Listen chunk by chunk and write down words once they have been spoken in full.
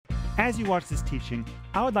As you watch this teaching,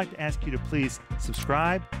 I would like to ask you to please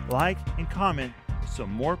subscribe, like, and comment so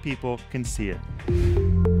more people can see it.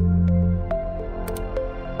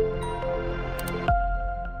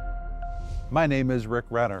 My name is Rick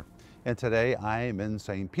Renner, and today I am in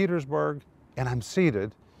St. Petersburg, and I'm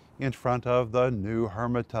seated in front of the new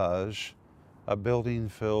Hermitage, a building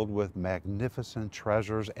filled with magnificent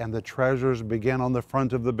treasures, and the treasures begin on the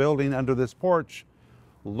front of the building under this porch.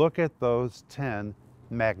 Look at those 10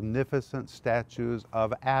 magnificent statues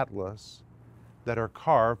of Atlas that are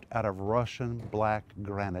carved out of Russian black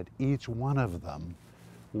granite. Each one of them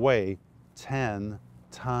weigh 10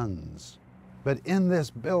 tons. But in this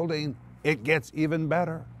building, it gets even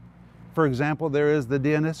better. For example, there is the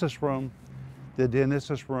Dionysus room. The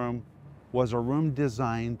Dionysus room was a room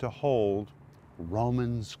designed to hold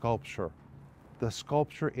Roman sculpture. The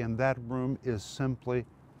sculpture in that room is simply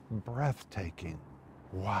breathtaking.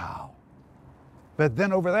 Wow. But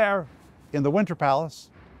then over there in the Winter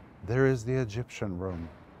Palace, there is the Egyptian room.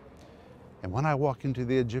 And when I walk into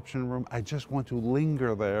the Egyptian room, I just want to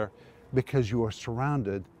linger there because you are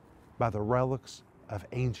surrounded by the relics of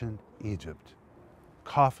ancient Egypt.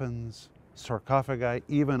 Coffins, sarcophagi,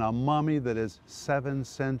 even a mummy that is 7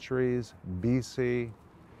 centuries BC.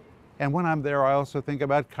 And when I'm there, I also think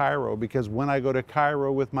about Cairo, because when I go to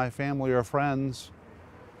Cairo with my family or friends,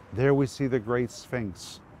 there we see the Great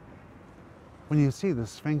Sphinx. When you see the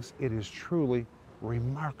Sphinx, it is truly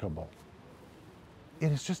remarkable.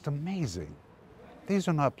 It is just amazing. These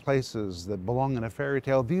are not places that belong in a fairy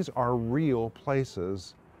tale. These are real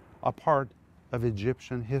places, a part of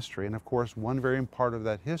Egyptian history. And of course, one very important part of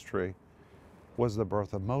that history was the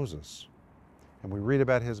birth of Moses. And we read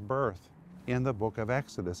about his birth in the book of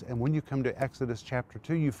Exodus. And when you come to Exodus chapter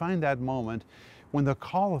 2, you find that moment when the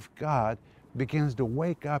call of God begins to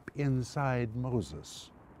wake up inside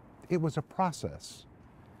Moses. It was a process.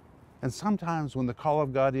 And sometimes when the call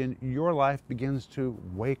of God in your life begins to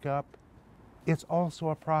wake up, it's also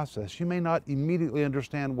a process. You may not immediately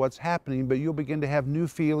understand what's happening, but you'll begin to have new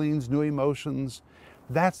feelings, new emotions.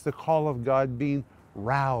 That's the call of God being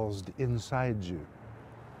roused inside you.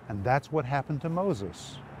 And that's what happened to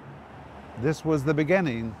Moses. This was the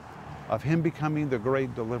beginning of him becoming the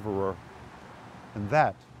great deliverer. And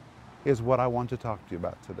that is what I want to talk to you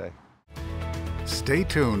about today. Stay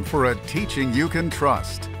tuned for a teaching you can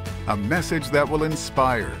trust, a message that will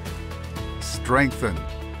inspire, strengthen,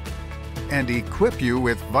 and equip you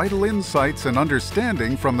with vital insights and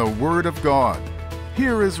understanding from the Word of God.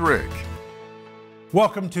 Here is Rick.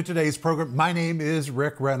 Welcome to today's program. My name is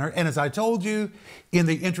Rick Renner, and as I told you in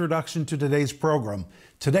the introduction to today's program,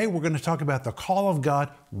 today we're going to talk about the call of God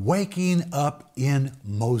waking up in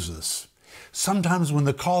Moses. Sometimes when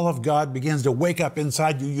the call of God begins to wake up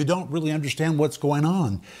inside you, you don't really understand what's going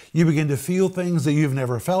on. You begin to feel things that you've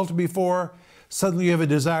never felt before. Suddenly you have a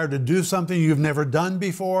desire to do something you've never done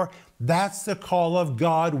before. That's the call of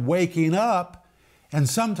God waking up. And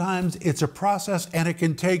sometimes it's a process and it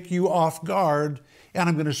can take you off guard. And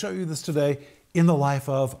I'm going to show you this today in the life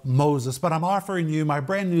of Moses. But I'm offering you my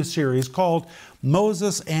brand new series called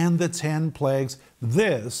Moses and the 10 Plagues.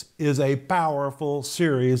 This is a powerful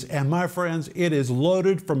series, and my friends, it is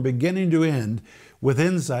loaded from beginning to end with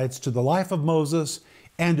insights to the life of Moses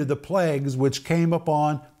and to the plagues which came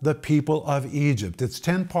upon the people of Egypt. It's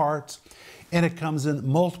 10 parts, and it comes in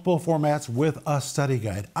multiple formats with a study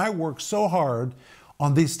guide. I work so hard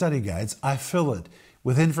on these study guides, I fill it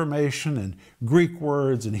with information and Greek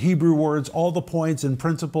words and Hebrew words, all the points and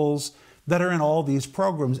principles that are in all these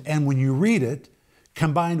programs. And when you read it,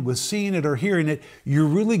 combined with seeing it or hearing it, you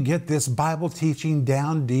really get this Bible teaching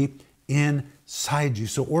down deep inside you.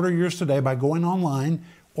 So order yours today by going online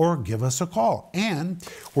or give us a call. And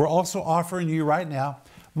we're also offering you right now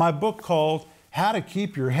my book called How to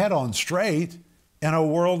Keep Your Head on Straight in a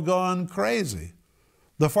World Gone Crazy.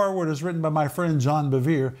 The foreword is written by my friend John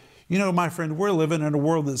Bevere. You know, my friend, we're living in a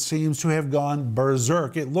world that seems to have gone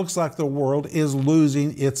berserk. It looks like the world is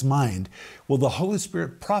losing its mind. Well, the Holy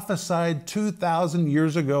Spirit prophesied 2,000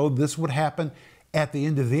 years ago this would happen at the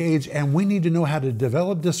end of the age, and we need to know how to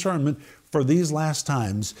develop discernment for these last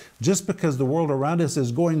times. Just because the world around us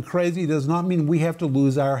is going crazy does not mean we have to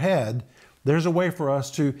lose our head. There's a way for us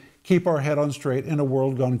to keep our head on straight in a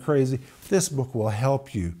world gone crazy. This book will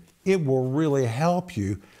help you. It will really help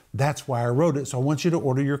you. That's why I wrote it. So I want you to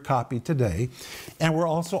order your copy today. And we're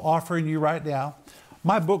also offering you right now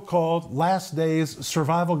my book called Last Days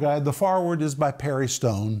Survival Guide. The foreword is by Perry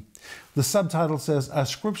Stone. The subtitle says, A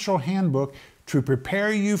Scriptural Handbook to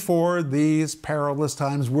Prepare You for These Perilous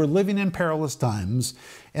Times. We're living in perilous times.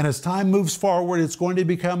 And as time moves forward, it's going to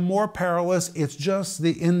become more perilous. It's just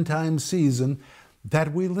the end time season.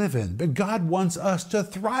 that we live in. But God wants us to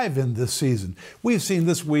thrive in this season. We've seen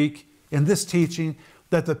this week in this teaching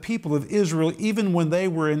that the people of Israel, even when they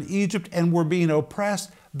were in Egypt and were being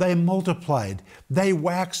oppressed, they multiplied. They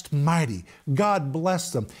waxed mighty. God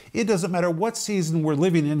blessed them. It doesn't matter what season we're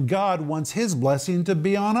living in, God wants His blessing to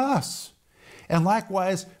be on us. And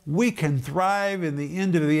likewise, we can thrive in the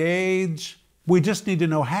end of the age. We just need to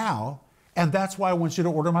know how. And that's why I want you to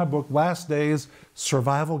order my book, Last Days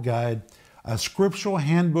Survival Guide, a scriptural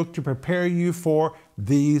handbook to prepare you for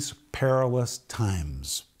these perilous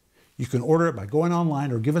times. You can order it by going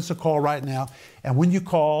online or give us a call right now. And when you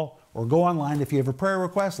call or go online, if you have a prayer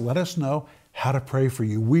request, let us know how to pray for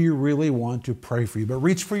you. We really want to pray for you. But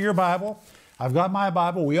reach for your Bible. I've got my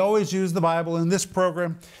Bible. We always use the Bible in this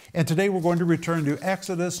program. And today we're going to return to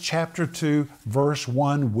Exodus chapter 2, verse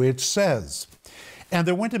 1, which says, "And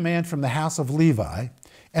there went a man from the house of Levi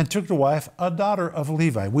and took to wife a daughter of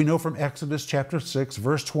Levi." We know from Exodus chapter 6,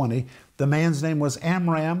 verse 20, the man's name was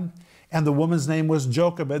Amram and the woman's name was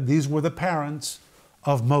Jochebed. These were the parents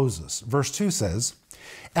of Moses. Verse 2 says,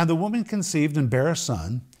 "And the woman conceived and bare a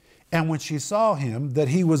son, and when she saw him, that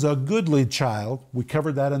he was a goodly child," we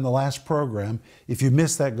covered that in the last program. If you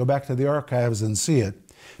missed that, go back to the archives and see it.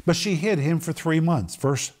 "But she hid him for 3 months."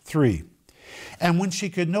 Verse 3, "And when she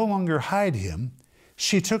could no longer hide him,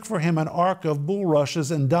 she took for him an ark of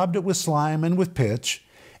bulrushes and daubed it with slime and with pitch,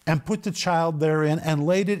 and put the child therein and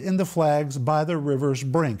laid it in the flags by the river's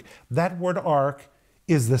brink." That word ark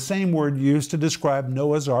is the same word used to describe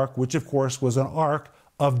Noah's ark, which of course was an ark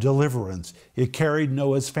of deliverance. It carried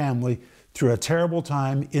Noah's family through a terrible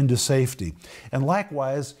time into safety. And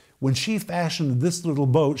likewise, when she fashioned this little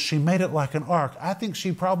boat, she made it like an ark. I think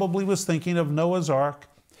she probably was thinking of Noah's ark.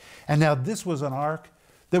 And now this was an ark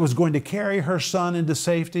that was going to carry her son into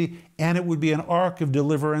safety, and it would be an ark of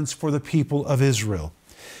deliverance for the people of Israel.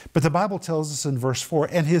 But the Bible tells us in verse 4,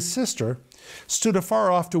 "And his sister stood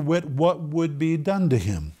afar off to wit what would be done to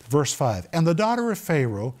him." Verse 5, "And the daughter of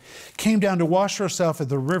Pharaoh came down to wash herself at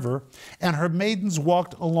the river, and her maidens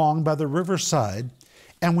walked along by the river's side.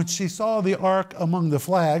 And when she saw the ark among the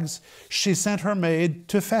flags, she sent her maid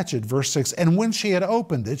to fetch it." Verse 6, "And when she had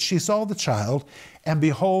opened it, she saw the child, and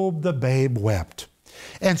behold, the babe wept.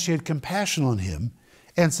 And she had compassion on him,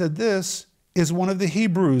 and said, 'This is one of the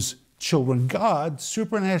Hebrews' children.'" God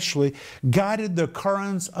supernaturally guided the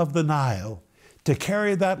currents of the Nile to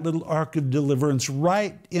carry that little ark of deliverance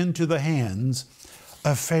right into the hands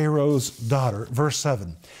of Pharaoh's daughter. Verse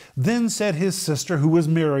 7, "Then said his sister, who was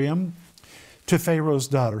Miriam, to Pharaoh's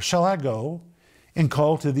daughter, 'Shall I go and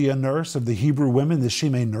call to thee a nurse of the Hebrew women, that she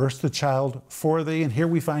may nurse the child for thee?'" And here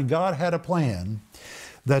we find God had a plan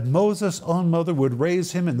that Moses' own mother would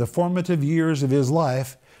raise him in the formative years of his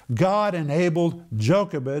life. God enabled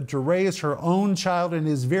Jochebed to raise her own child in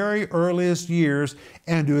his very earliest years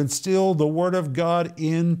and to instill the Word of God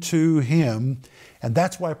into him. And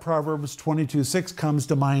that's why Proverbs 22:6 comes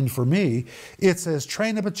to mind for me. It says,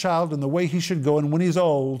 "Train up a child in the way he should go, and when he's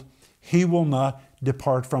old, he will not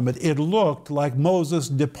depart from it." It looked like Moses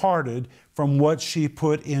departed from what she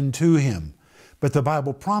put into him. But the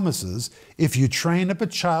Bible promises, if you train up a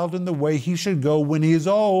child in the way he should go, when he is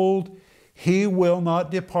old, he will not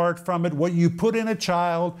depart from it. What you put in a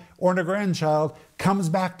child or in a grandchild comes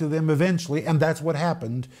back to them eventually, and that's what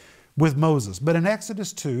happened with Moses. But in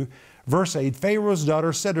Exodus 2, verse 8, "Pharaoh's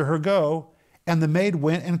daughter said to her, 'Go,' and the maid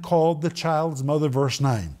went and called the child's mother." Verse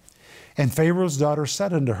 9, "And Pharaoh's daughter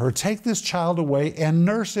said unto her, 'Take this child away and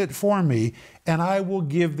nurse it for me, and I will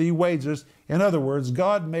give thee wages.'" In other words,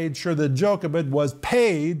 God made sure that Jochebed was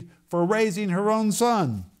paid for raising her own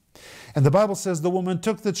son. And the Bible says the woman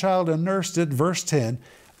took the child and nursed it. Verse 10,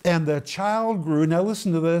 "And the child grew." Now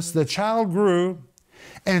listen to this. "The child grew,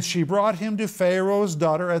 and she brought him to Pharaoh's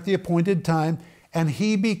daughter at the appointed time, and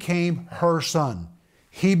he became her son."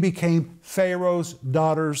 He became Pharaoh's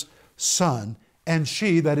daughter's son. "And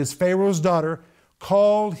she," that is Pharaoh's daughter,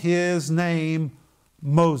 "called his name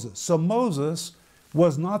Moses." So Moses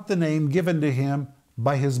was not the name given to him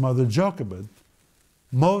by his mother Jochebed.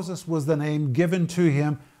 Moses was the name given to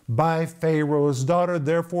him by Pharaoh's daughter.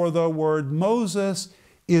 Therefore, the word Moses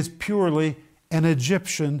is purely an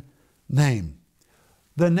Egyptian name.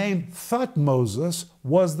 The name Thutmoses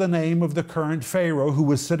was the name of the current Pharaoh who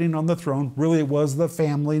was sitting on the throne. Really, it was the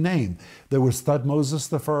family name. There was Thutmoses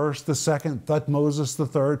the first, the second, Thutmoses the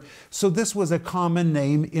third. So this was a common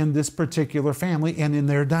name in this particular family and in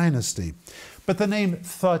their dynasty. But the name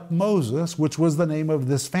Thutmoses, which was the name of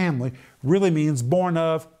this family, really means born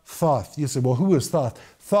of Thoth. You say, well, who is Thoth?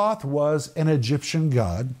 Thoth was an Egyptian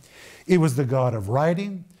god. It was the god of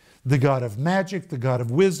writing, the God of magic, the God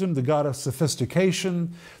of wisdom, the God of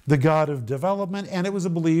sophistication, the God of development. And it was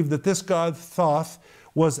believed that this God, Thoth,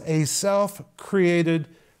 was a self-created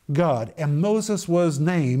God. And Moses was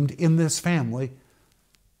named in this family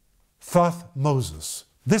Thoth Moses.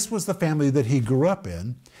 This was the family that he grew up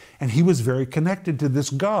in, and he was very connected to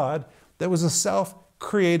this God that was a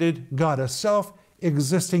self-created God, a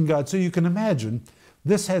self-existing God. So you can imagine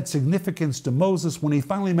this had significance to Moses when he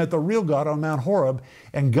finally met the real God on Mount Horeb,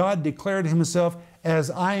 and God declared himself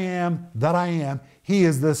as I am that I am. He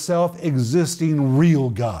is the self-existing real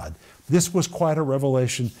God. This was quite a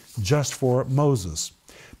revelation just for Moses.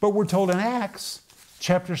 But we're told in Acts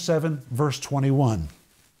chapter 7, verse 21.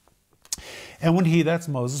 And when he, that's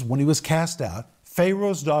Moses, when he was cast out,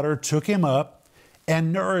 Pharaoh's daughter took him up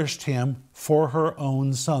and nourished him for her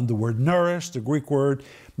own son. The word nourish, the Greek word,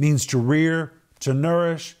 means to rear, to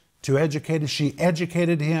nourish, to educate. She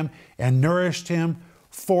educated him and nourished him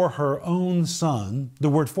for her own son. The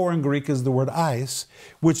word for in Greek is the word eis,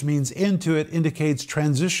 which means into. It indicates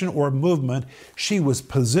transition or movement. She was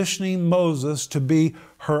positioning Moses to be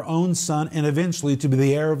her own son and eventually to be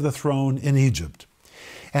the heir of the throne in Egypt.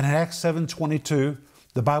 And in Acts 7:22,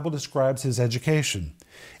 the Bible describes his education.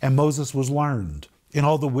 And Moses was learned in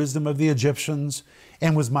all the wisdom of the Egyptians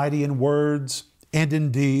and was mighty in words and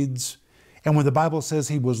in deeds. And when the Bible says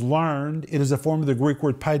he was learned, it is a form of the Greek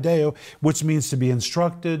word paideo, which means to be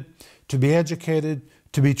instructed, to be educated,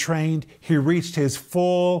 to be trained. He reached his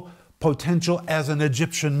full potential as an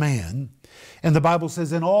Egyptian man. And the Bible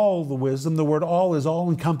says in all the wisdom, the word all is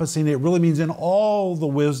all-encompassing. It really means in all the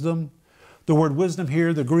wisdom. The word wisdom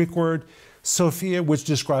here, the Greek word Sophia, which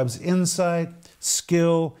describes insight,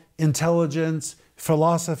 skill, intelligence,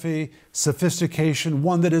 philosophy, sophistication,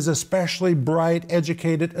 one that is especially bright,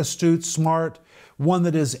 educated, astute, smart, one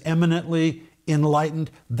that is eminently enlightened.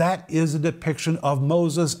 That is a depiction of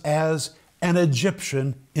Moses as an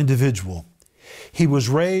Egyptian individual. He was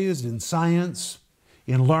raised in science,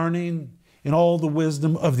 in learning, in all the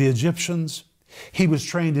wisdom of the Egyptians. He was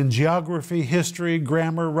trained in geography, history,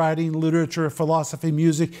 grammar, writing, literature, philosophy,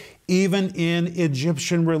 music, even in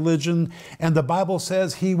Egyptian religion. And the Bible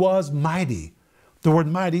says he was mighty. The word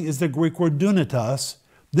mighty is the Greek word dunatos.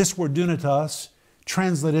 This word dunatos,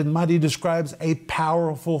 translated mighty, describes a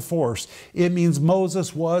powerful force. It means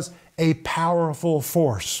Moses was a powerful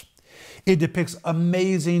force. It depicts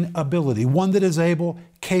amazing ability, one that is able,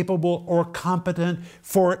 capable, or competent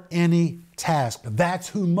for any task. That's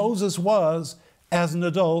who Moses was as an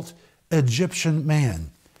adult Egyptian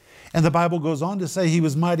man. And the Bible goes on to say he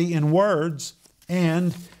was mighty in words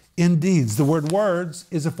and in deeds. The word words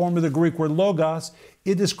is a form of the Greek word logos.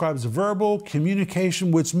 It describes verbal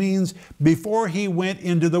communication, which means before he went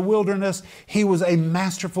into the wilderness, he was a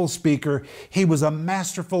masterful speaker. He was a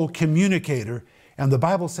masterful communicator. And the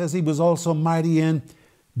Bible says he was also mighty in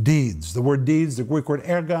deeds. The word deeds, the Greek word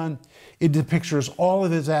ergon, it depicts all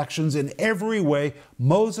of his actions in every way.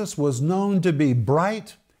 Moses was known to be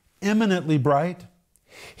bright, eminently bright.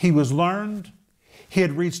 He was learned. He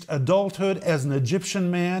had reached adulthood as an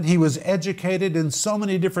Egyptian man. He was educated in so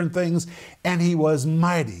many different things, and he was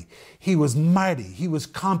mighty. He was mighty. He was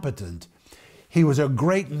competent. He was a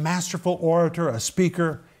great masterful orator, a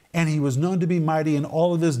speaker, and he was known to be mighty in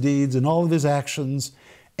all of his deeds and all of his actions.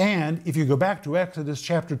 And if you go back to Exodus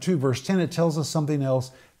chapter 2, verse 10, it tells us something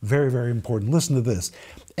else very, very important. Listen to this.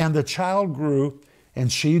 And the child grew,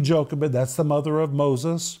 and she, Jochebed, that's the mother of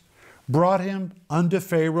Moses, brought him unto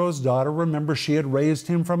Pharaoh's daughter. Remember, she had raised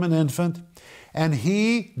him from an infant. And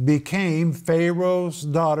he became Pharaoh's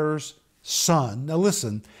daughter's son. Now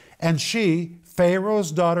listen. And she,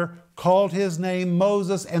 Pharaoh's daughter, called his name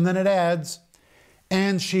Moses. And then it adds,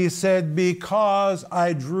 and she said, because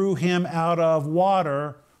I drew him out of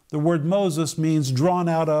water. The word Moses means drawn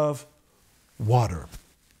out of water.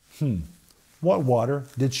 What water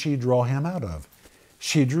did she draw him out of?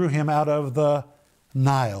 She drew him out of the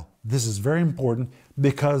Nile. This is very important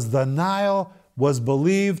because the Nile was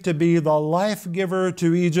believed to be the life giver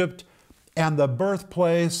to Egypt and the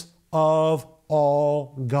birthplace of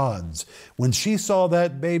all gods. When she saw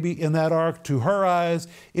that baby in that ark, to her eyes,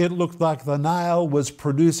 it looked like the Nile was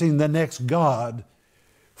producing the next god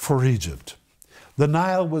for Egypt. The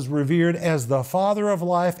Nile was revered as the father of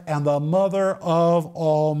life and the mother of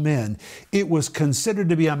all men. It was considered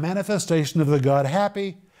to be a manifestation of the God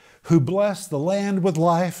Happy, who blessed the land with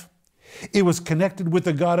life. It was connected with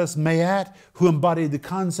the goddess Maat, who embodied the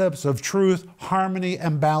concepts of truth, harmony,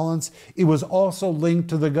 and balance. It was also linked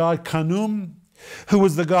to the god Khnum, who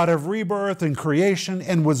was the God of rebirth and creation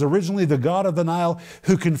and was originally the God of the Nile,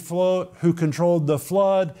 who controlled the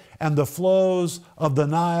flood and the flows of the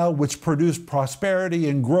Nile, which produced prosperity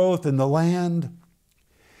and growth in the land.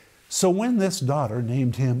 So when this daughter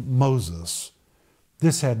named him Moses,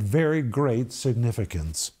 this had very great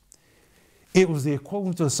significance. It was the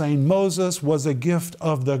equivalent of saying Moses was a gift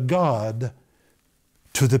of the God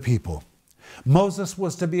to the people. Moses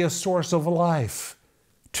was to be a source of life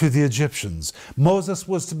to the Egyptians. Moses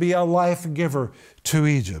was to be a life giver to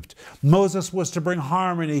Egypt. Moses was to bring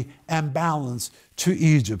harmony and balance to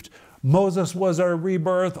Egypt. Moses was a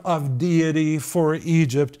rebirth of deity for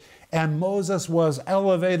Egypt, and Moses was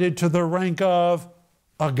elevated to the rank of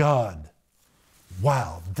a god.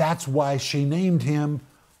 Wow, that's why she named him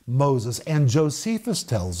Moses. And Josephus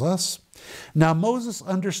tells us, now Moses'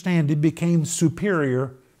 understanding became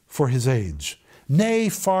superior for his age, nay,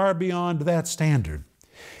 far beyond that standard.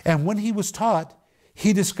 And when he was taught,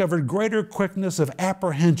 he discovered greater quickness of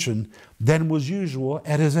apprehension than was usual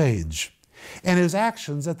at his age. And his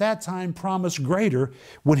actions at that time promised greater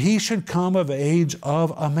when he should come of age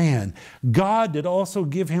of a man. God did also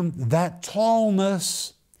give him that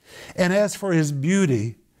tallness. And as for his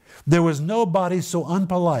beauty, there was nobody so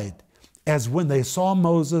unpolite as when they saw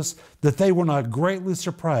Moses that they were not greatly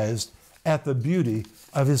surprised at the beauty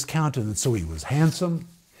of his countenance. So he was handsome.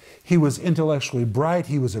 He was intellectually bright.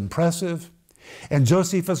 He was impressive. And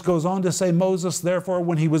Josephus goes on to say, Moses, therefore,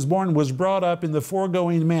 when he was born, was brought up in the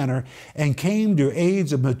foregoing manner and came to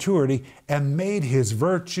age of maturity and made his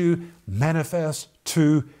virtue manifest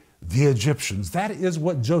to the Egyptians. That is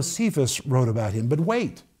what Josephus wrote about him. But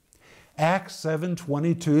wait, Acts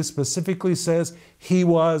 7:22 specifically says he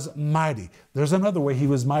was mighty. There's another way he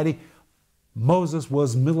was mighty. Moses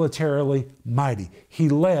was militarily mighty. He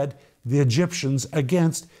led the Egyptians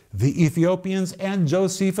against the Ethiopians, and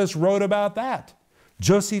Josephus wrote about that.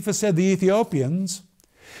 Josephus said the Ethiopians,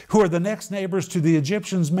 who are the next neighbors to the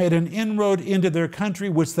Egyptians, made an inroad into their country,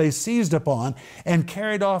 which they seized upon and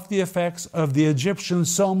carried off the effects of the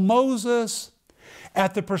Egyptians. So Moses,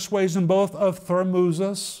 at the persuasion both of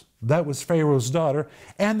Thermusis, that was Pharaoh's daughter,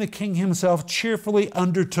 and the king himself, cheerfully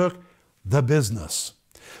undertook the business.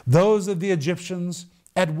 Those of the Egyptians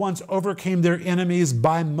at once overcame their enemies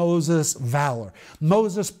by Moses' valor.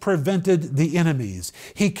 Moses prevented the enemies.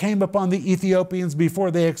 He came upon the Ethiopians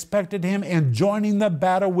before they expected him, and joining the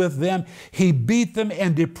battle with them, he beat them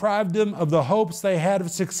and deprived them of the hopes they had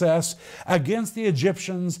of success against the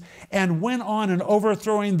Egyptians, and went on and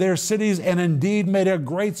overthrowing their cities, and indeed made a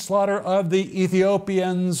great slaughter of the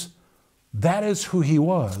Ethiopians. That is who he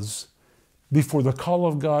was before the call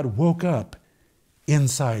of God woke up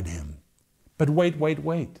inside him. But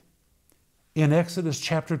wait. In Exodus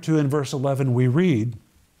chapter 2 and verse 11 we read,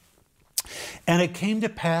 and it came to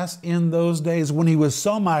pass in those days when he was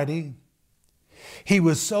so mighty, he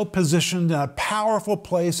was so positioned in a powerful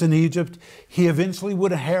place in Egypt, he eventually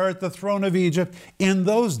would inherit the throne of Egypt. In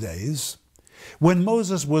those days, when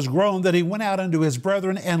Moses was grown, that he went out unto his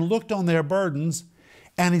brethren and looked on their burdens,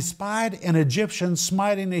 and he spied an Egyptian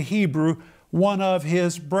smiting a Hebrew, one of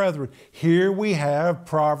his brethren. Here we have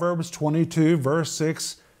Proverbs 22, verse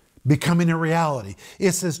 6, becoming a reality.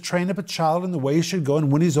 It says, train up a child in the way he should go,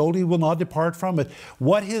 and when he's old, he will not depart from it.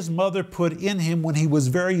 What his mother put in him when he was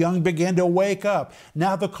very young began to wake up.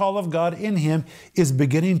 Now the call of God in him is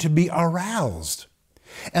beginning to be aroused.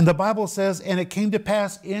 And the Bible says, and it came to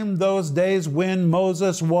pass in those days when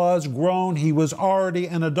Moses was grown, he was already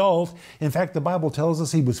an adult. In fact, the Bible tells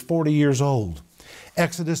us he was 40 years old.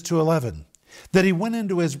 Exodus 2:11. That he went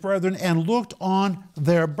into his brethren and looked on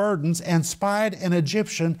their burdens and spied an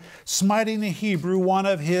Egyptian smiting a Hebrew, one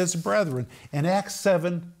of his brethren. In Acts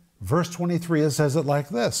 7, verse 23, it says it like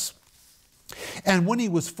this. And when he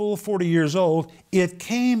was full 40 years old, it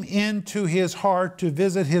came into his heart to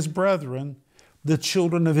visit his brethren, the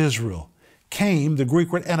children of Israel. Came, the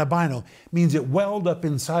Greek word anabino, means it welled up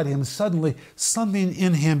inside him. Suddenly, something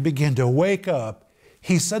in him began to wake up.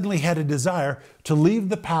 He suddenly had a desire to leave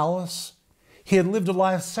the palace. He had lived a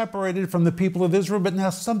life separated from the people of Israel, but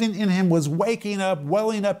now something in him was waking up,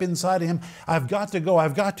 welling up inside him. I've got to go.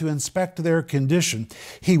 I've got to inspect their condition.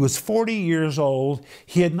 He was 40 years old.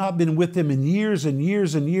 He had not been with them in years and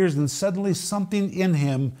years and years, and suddenly something in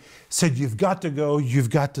him said, you've got to go.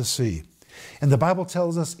 You've got to see. And the Bible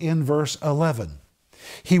tells us in verse 11,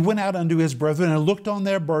 he went out unto his brethren and looked on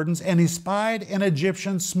their burdens, and he spied an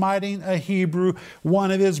Egyptian smiting a Hebrew, one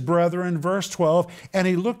of his brethren. Verse 12, and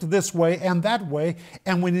he looked this way and that way,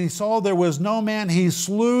 and when he saw there was no man, he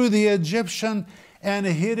slew the Egyptian and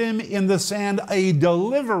hid him in the sand. A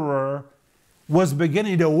deliverer was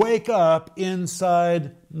beginning to wake up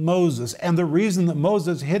inside Moses. And the reason that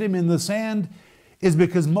Moses hid him in the sand is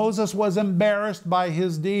because Moses was embarrassed by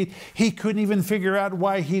his deed. He couldn't even figure out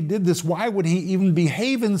why he did this. Why would he even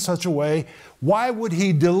behave in such a way? Why would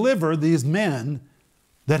he deliver these men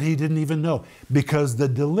that he didn't even know? Because the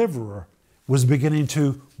deliverer was beginning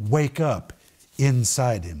to wake up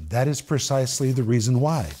inside him. That is precisely the reason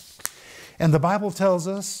why. And the Bible tells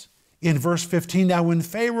us in verse 15, now when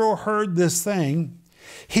Pharaoh heard this thing,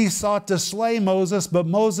 he sought to slay Moses, but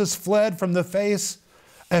Moses fled from the face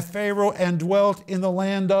of Pharaoh and dwelt in the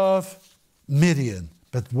land of Midian.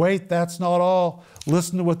 But wait, that's not all.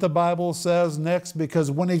 Listen to what the Bible says next, because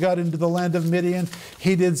when he got into the land of Midian,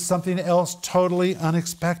 he did something else totally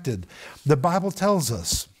unexpected. The Bible tells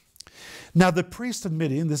us, now the priest of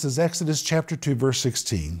Midian, this is Exodus chapter 2, verse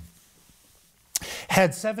 16,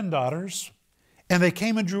 had 7 daughters, and they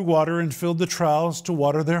came and drew water and filled the troughs to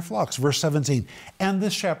water their flocks. Verse 17, and the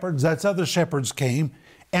shepherds, that's other shepherds, came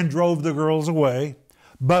and drove the girls away.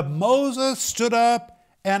 But Moses stood up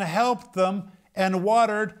and helped them and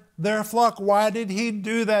watered their flock. Why did he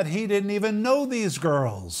do that? He didn't even know these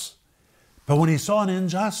girls. But when he saw an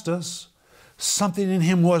injustice, something in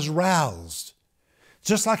him was roused.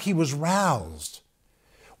 Just like he was roused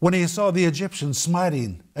when he saw the Egyptians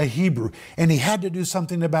smiting a Hebrew, and he had to do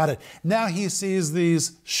something about it. Now he sees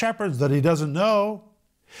these shepherds that he doesn't know,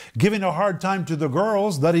 giving a hard time to the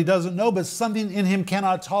girls that he doesn't know, but something in him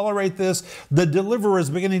cannot tolerate this. The deliverer is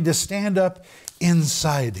beginning to stand up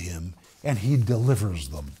inside him, and he delivers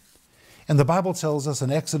them. And the Bible tells us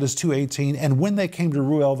in Exodus 2:18, and when they came to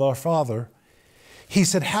Reuel their father, he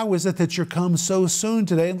said, how is it that you're come so soon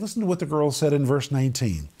today? And listen to what the girl said in verse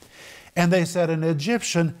 19. And they said, an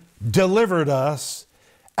Egyptian delivered us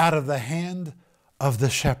out of the hand of the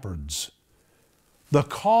shepherds. The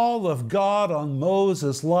call of God on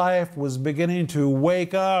Moses' life was beginning to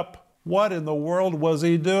wake up. What in the world was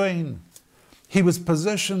he doing? He was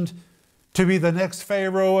positioned to be the next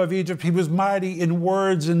Pharaoh of Egypt. He was mighty in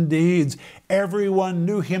words and deeds. Everyone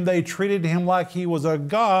knew him. They treated him like he was a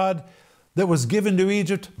god that was given to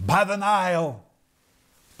Egypt by the Nile.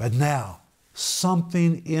 But now,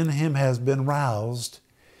 something in him has been roused.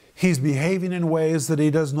 He's behaving in ways that he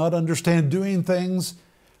does not understand, doing things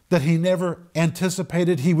that he never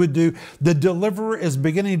anticipated he would do. The deliverer is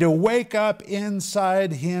beginning to wake up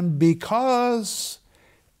inside him because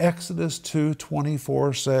Exodus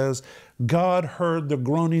 2:24 says, God heard the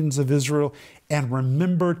groanings of Israel and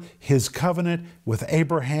remembered his covenant with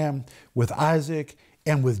Abraham, with Isaac,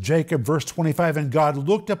 and with Jacob. Verse 25, and God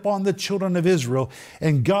looked upon the children of Israel,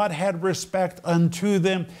 and God had respect unto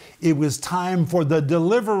them. It was time for the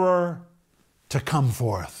deliverer to come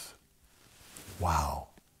forth. Wow.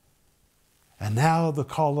 And now the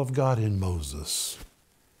call of God in Moses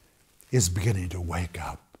is beginning to wake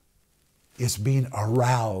up. It's being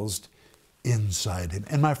aroused inside him.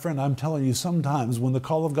 And my friend, I'm telling you, sometimes when the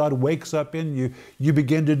call of God wakes up in you, you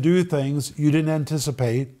begin to do things you didn't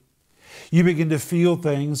anticipate. You begin to feel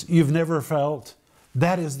things you've never felt.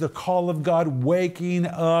 That is the call of God waking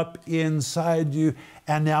up inside you.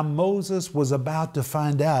 And now Moses was about to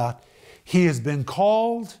find out he has been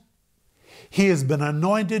called, he has been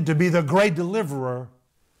anointed to be the great deliverer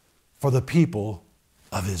for the people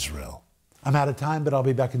of Israel. I'm out of time, but I'll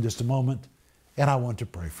be back in just a moment, and I want to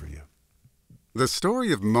pray for you. The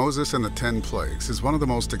story of Moses and the 10 plagues is one of the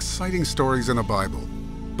most exciting stories in the Bible.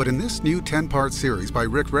 But in this new 10-part series by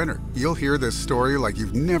Rick Renner, you'll hear this story like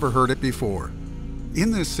you've never heard it before. In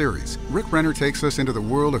this series, Rick Renner takes us into the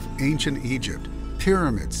world of ancient Egypt,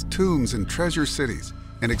 pyramids, tombs, and treasure cities,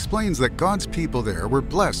 and explains that God's people there were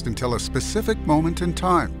blessed until a specific moment in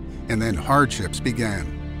time, and then hardships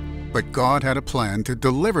began. But God had a plan to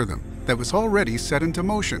deliver them that was already set into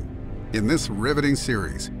motion. In this riveting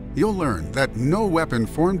series, you'll learn that no weapon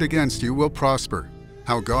formed against you will prosper,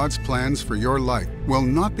 how God's plans for your life will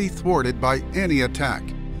not be thwarted by any attack,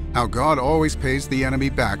 how God always pays the enemy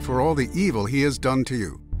back for all the evil he has done to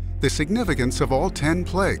you, the significance of all 10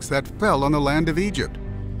 plagues that fell on the land of Egypt.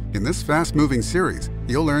 In this fast-moving series,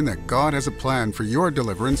 you'll learn that God has a plan for your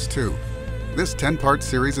deliverance too. This 10-part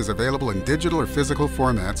series is available in digital or physical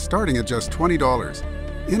formats starting at just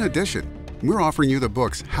 $20. In addition, we're offering you the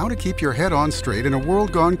books How to Keep Your Head On Straight in a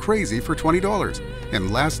World Gone Crazy for $20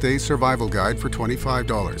 and Last Days Survival Guide for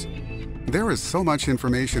 $25. There is so much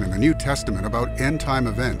information in the New Testament about end-time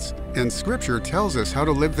events, and Scripture tells us how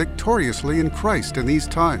to live victoriously in Christ in these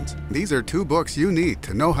times. These are 2 books you need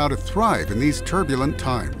to know how to thrive in these turbulent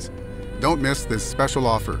times. Don't miss this special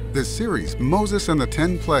offer, this series, Moses and the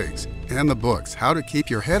 10 Plagues, and the books How to Keep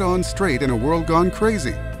Your Head On Straight in a World Gone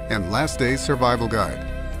Crazy and Last Days Survival Guide.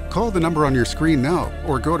 Call the number on your screen now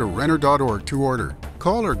or go to renner.org to order.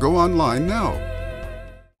 Call or go online now.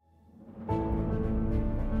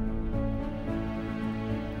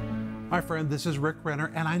 My friend, this is Rick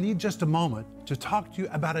Renner, and I need just a moment to talk to you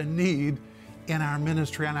about a need in our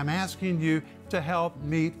ministry, and I'm asking you to help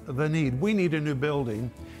meet the need. We need a new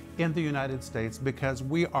building in the United States because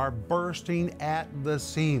we are bursting at the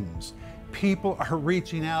seams. People are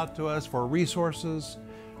reaching out to us for resources,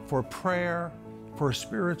 for prayer, for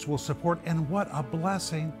spiritual support, and what a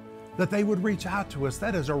blessing that they would reach out to us.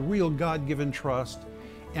 That is a real God-given trust,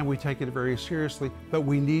 and we take it very seriously, but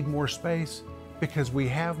we need more space because we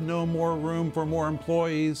have no more room for more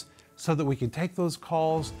employees so that we can take those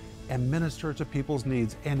calls and minister to people's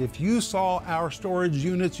needs. And if you saw our storage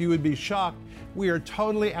units, you would be shocked. We are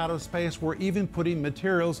totally out of space. We're even putting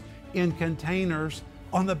materials in containers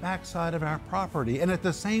on the backside of our property. And at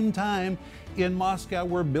the same time, in Moscow,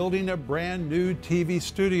 we're building a brand new TV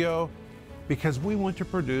studio because we want to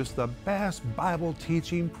produce the best Bible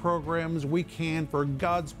teaching programs we can for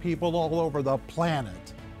God's people all over the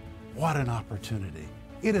planet. What an opportunity.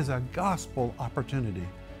 It is a gospel opportunity.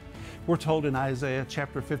 We're told in Isaiah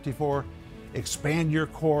chapter 54, expand your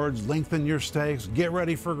cords, lengthen your stakes, get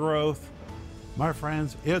ready for growth. My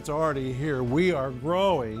friends, it's already here. We are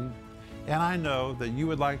growing, and I know that you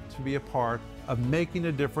would like to be a part of making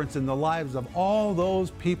a difference in the lives of all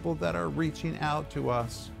those people that are reaching out to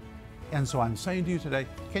us. And so I'm saying to you today,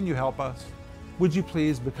 can you help us? Would you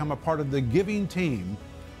please become a part of the giving team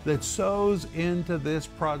that sows into this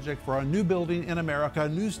project for a new building in America, a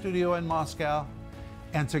new studio in Moscow,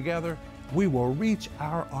 and together we will reach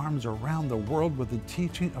our arms around the world with the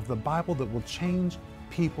teaching of the Bible that will change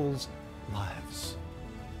people's lives.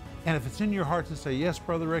 And if it's in your heart to say, yes,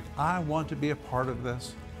 Brother Rick, I want to be a part of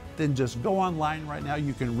this, then just go online right now.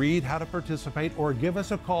 You can read how to participate or give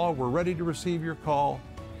us a call. We're ready to receive your call.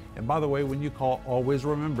 And by the way, when you call, always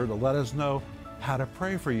remember to let us know how to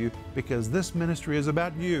pray for you, because this ministry is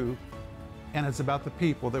about you and it's about the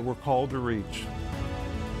people that we're called to reach.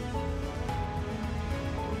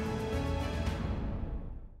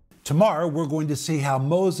 Tomorrow, we're going to see how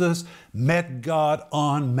Moses met God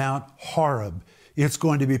on Mount Horeb. It's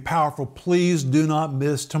going to be powerful. Please do not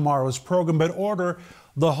miss tomorrow's program, but order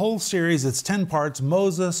the whole series. It's 10 parts,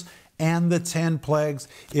 Moses and the 10 plagues.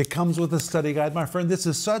 It comes with a study guide. My friend, this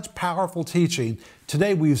is such powerful teaching.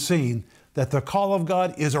 Today, we've seen that the call of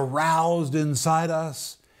God is aroused inside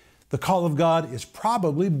us. The call of God is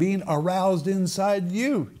probably being aroused inside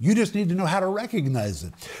you. You just need to know how to recognize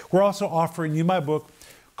it. We're also offering you my book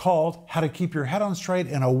called How to Keep Your Head on Straight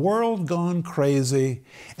in a World Gone Crazy.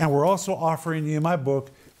 And we're also offering you my book,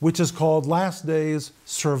 which is called Last Days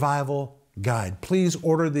Survival Guide. Please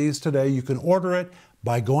order these today. You can order it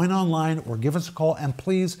by going online or give us a call, and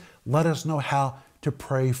please let us know how to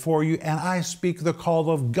pray for you. And I speak the call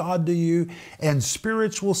of God to you and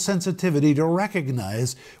spiritual sensitivity to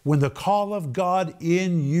recognize when the call of God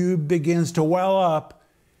in you begins to well up,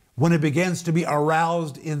 when it begins to be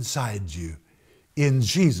aroused inside you. In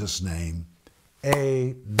Jesus' name,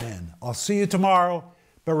 amen. I'll see you tomorrow,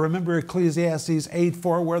 but remember Ecclesiastes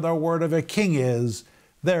 8:4, where the word of a king is,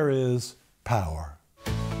 there is power.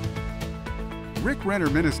 Rick Renner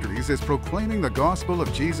Ministries is proclaiming the gospel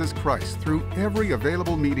of Jesus Christ through every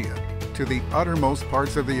available media to the uttermost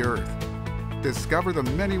parts of the earth. Discover the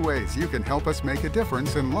many ways you can help us make a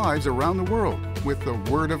difference in lives around the world with the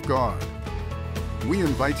Word of God. We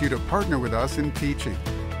invite you to partner with us in teaching,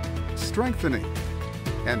 strengthening,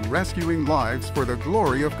 and rescuing lives for the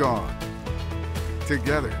glory of God.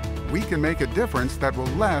 Together, we can make a difference that will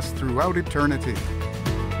last throughout eternity.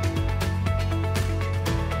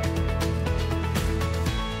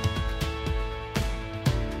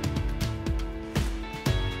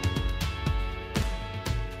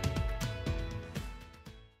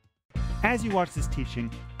 As you watch this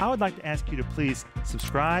teaching, I would like to ask you to please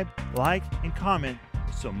subscribe, like, and comment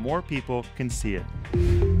so more people can see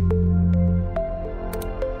it.